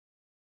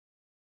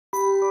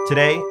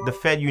Today, the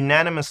Fed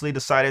unanimously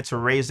decided to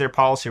raise their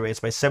policy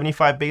rates by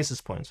 75 basis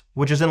points,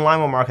 which is in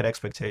line with market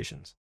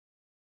expectations.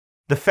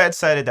 The Fed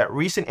cited that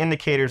recent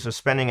indicators of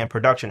spending and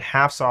production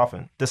have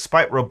softened,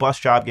 despite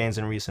robust job gains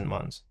in recent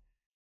months.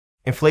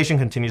 Inflation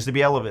continues to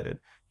be elevated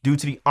due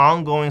to the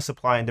ongoing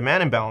supply and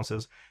demand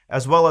imbalances,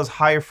 as well as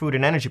higher food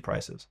and energy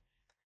prices.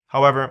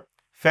 However,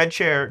 Fed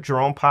Chair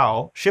Jerome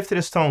Powell shifted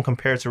his tone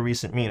compared to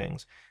recent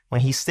meetings,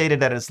 when he stated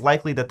that it's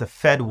likely that the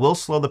Fed will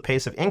slow the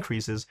pace of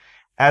increases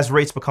as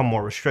rates become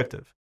more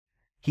restrictive.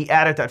 He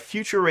added that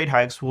future rate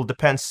hikes will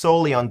depend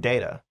solely on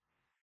data.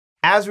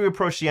 As we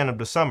approach the end of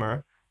the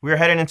summer, we are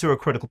heading into a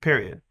critical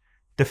period.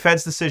 The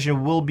Fed's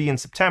decision will be in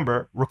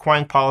September,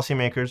 requiring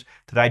policymakers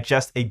to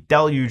digest a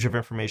deluge of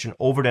information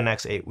over the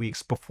next 8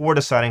 weeks before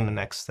deciding the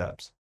next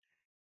steps.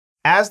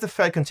 As the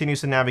Fed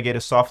continues to navigate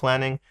a soft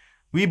landing,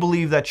 we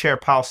believe that Chair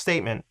Powell's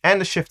statement and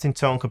the shifting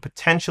tone could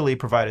potentially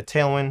provide a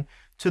tailwind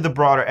to the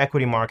broader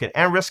equity market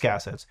and risk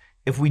assets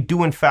if we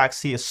do in fact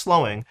see a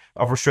slowing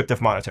of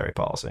restrictive monetary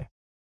policy.